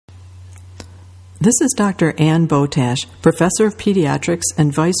This is Dr. Ann Botash, Professor of Pediatrics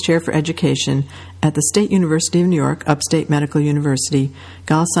and Vice Chair for Education at the State University of New York, Upstate Medical University,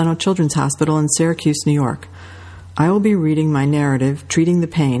 Golisano Children's Hospital in Syracuse, New York. I will be reading my narrative, Treating the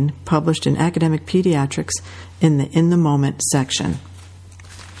Pain, published in Academic Pediatrics in the In the Moment section.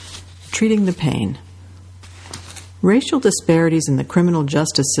 Treating the Pain. Racial disparities in the criminal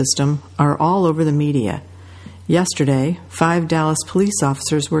justice system are all over the media. Yesterday, 5 Dallas police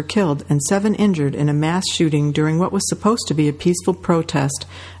officers were killed and 7 injured in a mass shooting during what was supposed to be a peaceful protest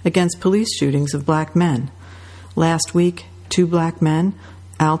against police shootings of black men. Last week, 2 black men,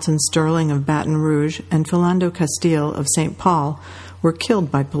 Alton Sterling of Baton Rouge and Philando Castile of St. Paul, were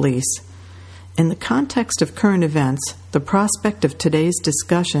killed by police. In the context of current events, the prospect of today's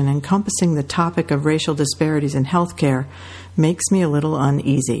discussion encompassing the topic of racial disparities in healthcare makes me a little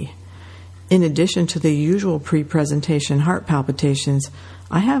uneasy. In addition to the usual pre-presentation heart palpitations,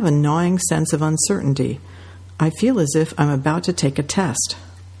 I have a gnawing sense of uncertainty. I feel as if I'm about to take a test.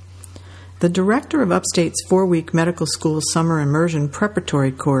 The director of Upstate's 4-week medical school summer immersion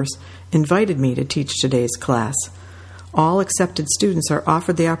preparatory course invited me to teach today's class. All accepted students are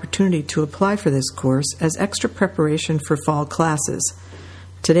offered the opportunity to apply for this course as extra preparation for fall classes.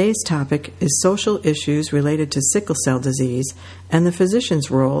 Today's topic is social issues related to sickle cell disease and the physician's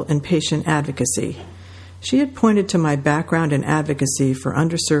role in patient advocacy. She had pointed to my background in advocacy for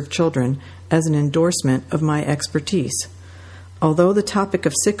underserved children as an endorsement of my expertise. Although the topic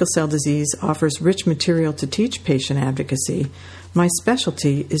of sickle cell disease offers rich material to teach patient advocacy, my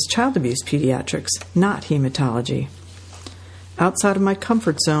specialty is child abuse pediatrics, not hematology. Outside of my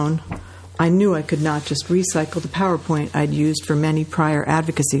comfort zone, I knew I could not just recycle the PowerPoint I'd used for many prior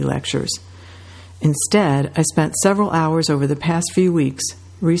advocacy lectures. Instead, I spent several hours over the past few weeks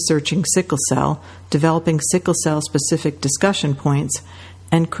researching sickle cell, developing sickle cell-specific discussion points,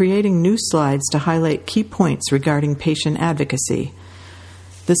 and creating new slides to highlight key points regarding patient advocacy.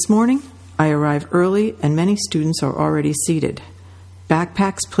 This morning, I arrive early and many students are already seated.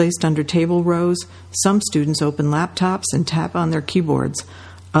 Backpacks placed under table rows, some students open laptops and tap on their keyboards.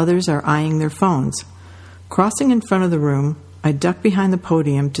 Others are eyeing their phones. Crossing in front of the room, I duck behind the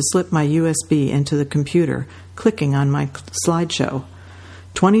podium to slip my USB into the computer, clicking on my slideshow.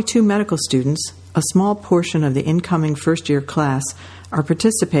 22 medical students, a small portion of the incoming first-year class, are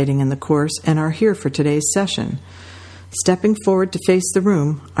participating in the course and are here for today's session. Stepping forward to face the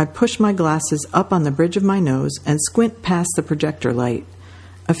room, I push my glasses up on the bridge of my nose and squint past the projector light.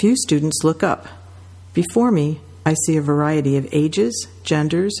 A few students look up. Before me, I see a variety of ages,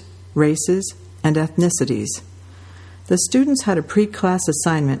 genders, races, and ethnicities. The students had a pre-class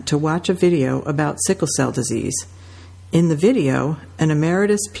assignment to watch a video about sickle cell disease. In the video, an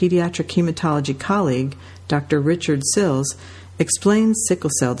emeritus pediatric hematology colleague, Dr. Richard Sills, explains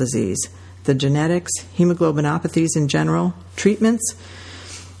sickle cell disease, the genetics, hemoglobinopathies in general, treatments,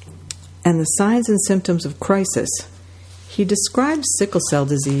 and the signs and symptoms of crisis. He describes sickle cell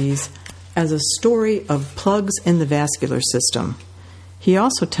disease as a story of plugs in the vascular system. He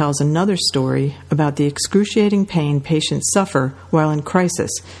also tells another story about the excruciating pain patients suffer while in crisis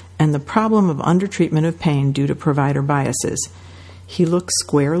and the problem of undertreatment of pain due to provider biases. He looks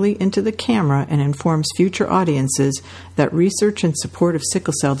squarely into the camera and informs future audiences that research in support of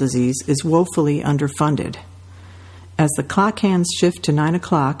sickle cell disease is woefully underfunded. As the clock hands shift to 9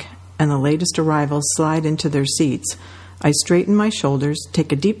 o'clock and the latest arrivals slide into their seats, I straighten my shoulders,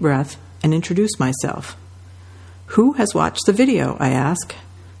 take a deep breath, and introduce myself. "Who has watched the video?" I ask.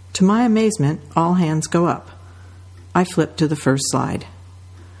 To my amazement, all hands go up. I flip to the first slide.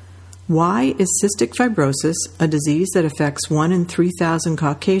 Why is cystic fibrosis, a disease that affects 1 in 3,000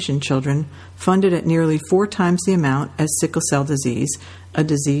 Caucasian children, funded at nearly 4 times the amount as sickle cell disease, a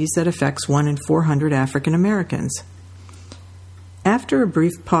disease that affects 1 in 400 African Americans? After a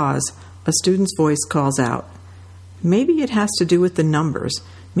brief pause, a student's voice calls out, "Maybe it has to do with the numbers.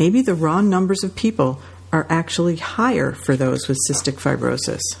 Maybe the raw numbers of people are actually higher for those with cystic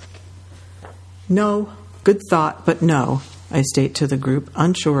fibrosis." "No, good thought, but no," I state to the group,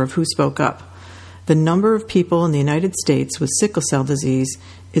 unsure of who spoke up. The number of people in the United States with sickle cell disease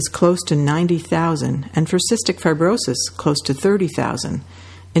is close to 90,000, and for cystic fibrosis, close to 30,000.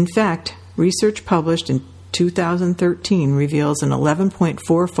 In fact, research published in 2013 reveals an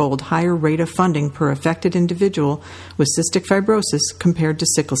 11.4-fold higher rate of funding per affected individual with cystic fibrosis compared to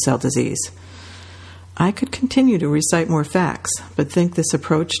sickle cell disease. I could continue to recite more facts, but think this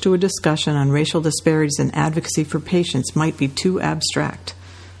approach to a discussion on racial disparities in advocacy for patients might be too abstract.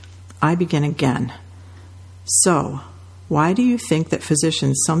 I begin again. So, why do you think that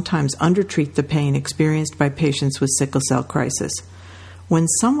physicians sometimes undertreat the pain experienced by patients with sickle cell crisis? When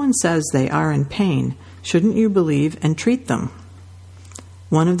someone says they are in pain, shouldn't you believe and treat them?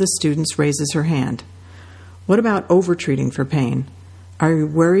 One of the students raises her hand. What about overtreating for pain? Are you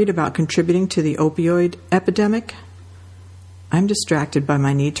worried about contributing to the opioid epidemic? I'm distracted by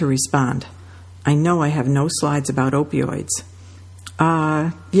my need to respond. I know I have no slides about opioids.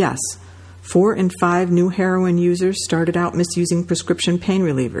 Yes. 4 in 5 new heroin users started out misusing prescription pain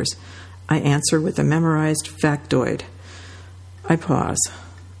relievers. I answer with a memorized factoid. I pause.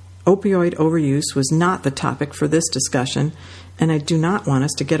 Opioid overuse was not the topic for this discussion, and I do not want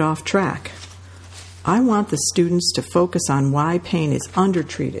us to get off track. I want the students to focus on why pain is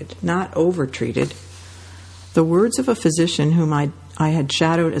undertreated, not overtreated. The words of a physician whom I had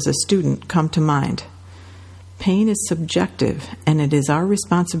shadowed as a student come to mind. Pain is subjective, and it is our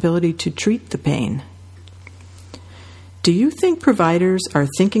responsibility to treat the pain. Do you think providers are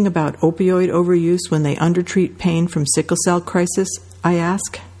thinking about opioid overuse when they undertreat pain from sickle cell crisis? I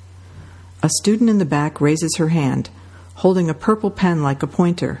ask. A student in the back raises her hand, holding a purple pen like a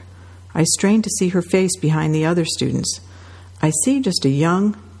pointer. I strain to see her face behind the other students. I see just a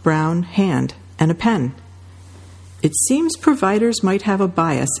young, brown hand and a pen. It seems providers might have a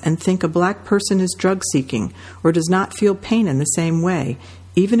bias and think a black person is drug-seeking or does not feel pain in the same way,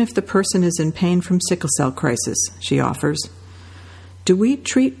 even if the person is in pain from sickle cell crisis, she offers. Do we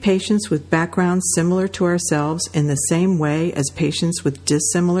treat patients with backgrounds similar to ourselves in the same way as patients with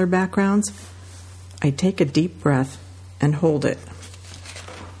dissimilar backgrounds? I take a deep breath and hold it.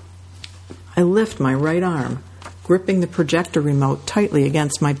 I lift my right arm, gripping the projector remote tightly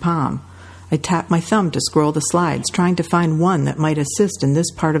against my palm. I tap my thumb to scroll the slides, trying to find one that might assist in this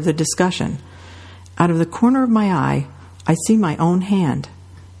part of the discussion. Out of the corner of my eye, I see my own hand,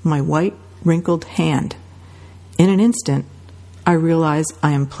 my white, wrinkled hand. In an instant, I realize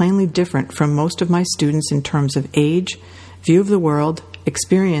I am plainly different from most of my students in terms of age, view of the world,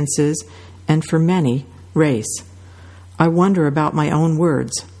 experiences, and for many, race. I wonder about my own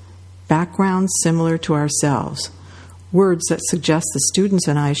words, backgrounds similar to ourselves. Words that suggest the students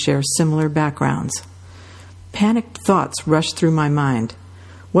and I share similar backgrounds. Panicked thoughts rush through my mind.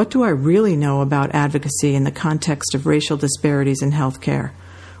 What do I really know about advocacy in the context of racial disparities in healthcare?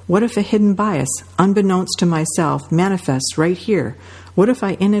 What if a hidden bias, unbeknownst to myself, manifests right here? What if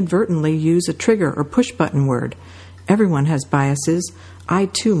I inadvertently use a trigger or push-button word? Everyone has biases. I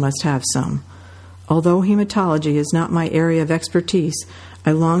too must have some. Although hematology is not my area of expertise,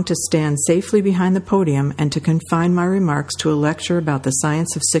 I long to stand safely behind the podium and to confine my remarks to a lecture about the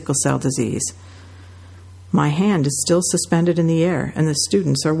science of sickle cell disease. My hand is still suspended in the air, and the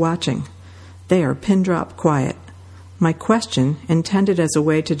students are watching. They are pin-drop quiet. My question, intended as a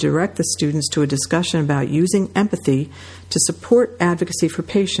way to direct the students to a discussion about using empathy to support advocacy for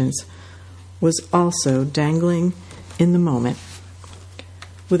patients, was also dangling in the moment.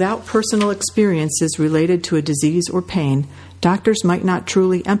 Without personal experiences related to a disease or pain, doctors might not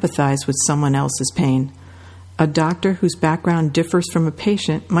truly empathize with someone else's pain. A doctor whose background differs from a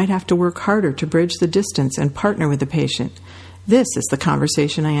patient might have to work harder to bridge the distance and partner with the patient. This is the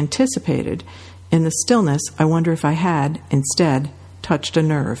conversation I anticipated. In the stillness, I wonder if I had, instead, touched a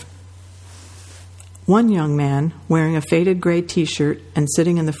nerve. One young man, wearing a faded gray T-shirt and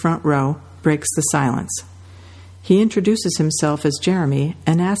sitting in the front row, breaks the silence. He introduces himself as Jeremy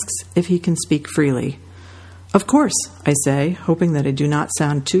and asks if he can speak freely. Of course, I say, hoping that I do not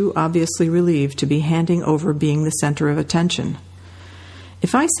sound too obviously relieved to be handing over being the center of attention.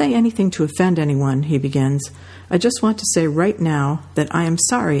 If I say anything to offend anyone, he begins, I just want to say right now that I am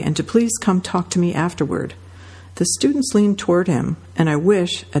sorry and to please come talk to me afterward. The students lean toward him, and I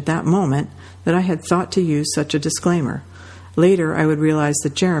wish, at that moment, that I had thought to use such a disclaimer. Later, I would realize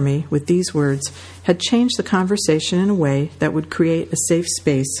that Jeremy, with these words, had changed the conversation in a way that would create a safe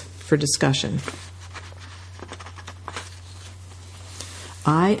space for discussion.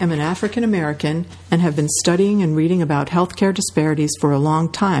 I am an African American and have been studying and reading about healthcare disparities for a long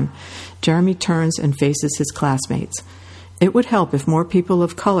time. Jeremy turns and faces his classmates. It would help if more people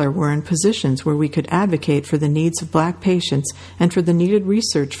of color were in positions where we could advocate for the needs of black patients and for the needed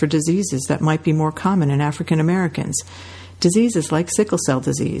research for diseases that might be more common in African Americans. Diseases like sickle cell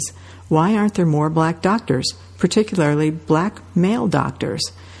disease. Why aren't there more black doctors, particularly black male doctors?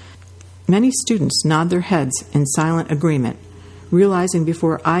 Many students nod their heads in silent agreement, realizing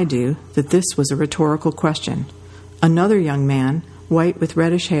before I do that this was a rhetorical question. Another young man, white with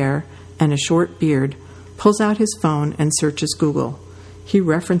reddish hair and a short beard, pulls out his phone and searches Google. He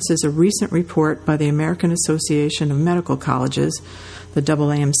references a recent report by the American Association of Medical Colleges, the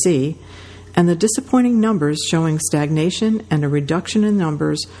AAMC, and the disappointing numbers showing stagnation and a reduction in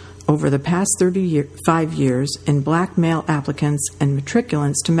numbers over the past 35 years in black male applicants and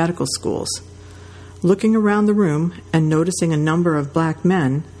matriculants to medical schools. Looking around the room and noticing a number of black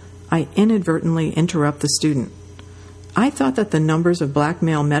men, I inadvertently interrupt the student. "I thought that the numbers of black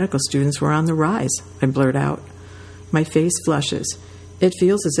male medical students were on the rise," I blurt out. My face flushes. It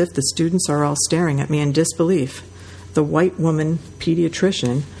feels as if the students are all staring at me in disbelief, the white woman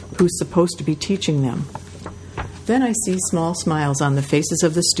pediatrician who's supposed to be teaching them. Then I see small smiles on the faces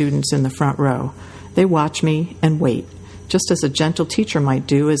of the students in the front row. They watch me and wait, just as a gentle teacher might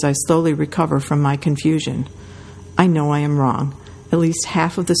do as I slowly recover from my confusion. I know I am wrong. At least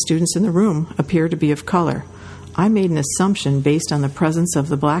half of the students in the room appear to be of color. I made an assumption based on the presence of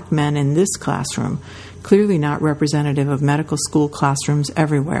the black men in this classroom, clearly not representative of medical school classrooms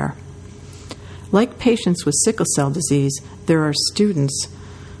everywhere. Like patients with sickle cell disease, there are students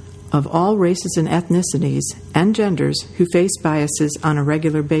of all races and ethnicities and genders who face biases on a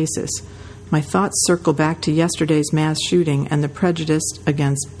regular basis. My thoughts circle back to yesterday's mass shooting and the prejudice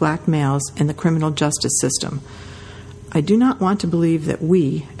against black males in the criminal justice system. I do not want to believe that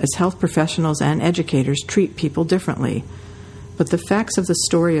we, as health professionals and educators, treat people differently. But the facts of the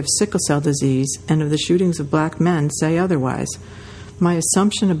story of sickle cell disease and of the shootings of black men say otherwise. My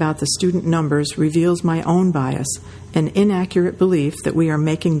assumption about the student numbers reveals my own bias, an inaccurate belief that we are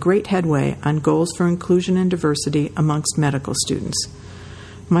making great headway on goals for inclusion and diversity amongst medical students.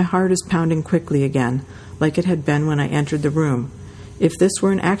 My heart is pounding quickly again, like it had been when I entered the room. If this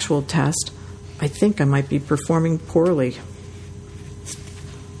were an actual test, I think I might be performing poorly.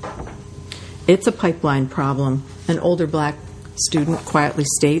 "It's a pipeline problem," an older black student quietly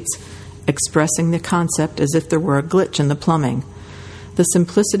states, expressing the concept as if there were a glitch in the plumbing. The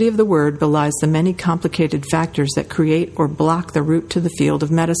simplicity of the word belies the many complicated factors that create or block the route to the field of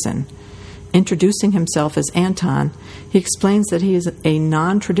medicine. Introducing himself as Anton, he explains that he is a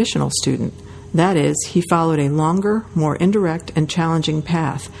non-traditional student. That is, he followed a longer, more indirect, and challenging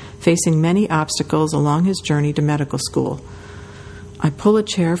path, facing many obstacles along his journey to medical school. I pull a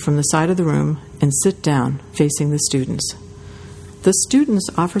chair from the side of the room and sit down, facing the students. The students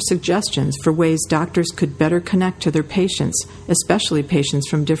offer suggestions for ways doctors could better connect to their patients, especially patients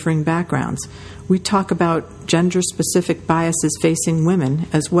from differing backgrounds. We talk about gender-specific biases facing women,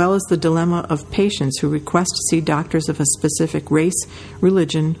 as well as the dilemma of patients who request to see doctors of a specific race,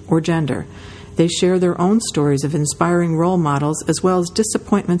 religion, or gender. They share their own stories of inspiring role models, as well as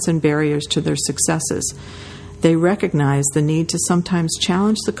disappointments and barriers to their successes. They recognize the need to sometimes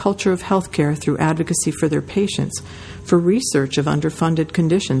challenge the culture of healthcare through advocacy for their patients, for research of underfunded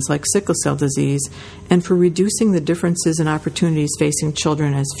conditions like sickle cell disease, and for reducing the differences and opportunities facing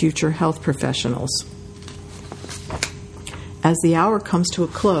children as future health professionals. As the hour comes to a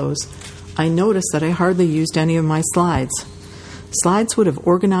close, I notice that I hardly used any of my slides. Slides would have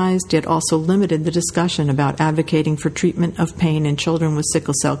organized yet also limited the discussion about advocating for treatment of pain in children with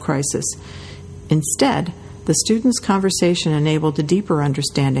sickle cell crisis. Instead, the students' conversation enabled a deeper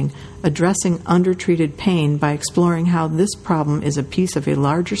understanding, addressing undertreated pain by exploring how this problem is a piece of a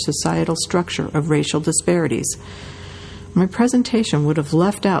larger societal structure of racial disparities. My presentation would have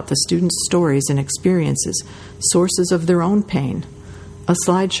left out the students' stories and experiences, sources of their own pain. A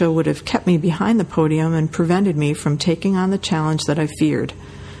slideshow would have kept me behind the podium and prevented me from taking on the challenge that I feared,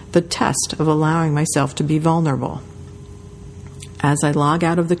 the test of allowing myself to be vulnerable. As I log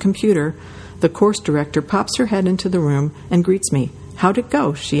out of the computer, the course director pops her head into the room and greets me. "How'd it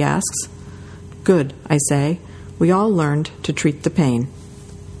go?" she asks. "Good," I say. "We all learned to treat the pain."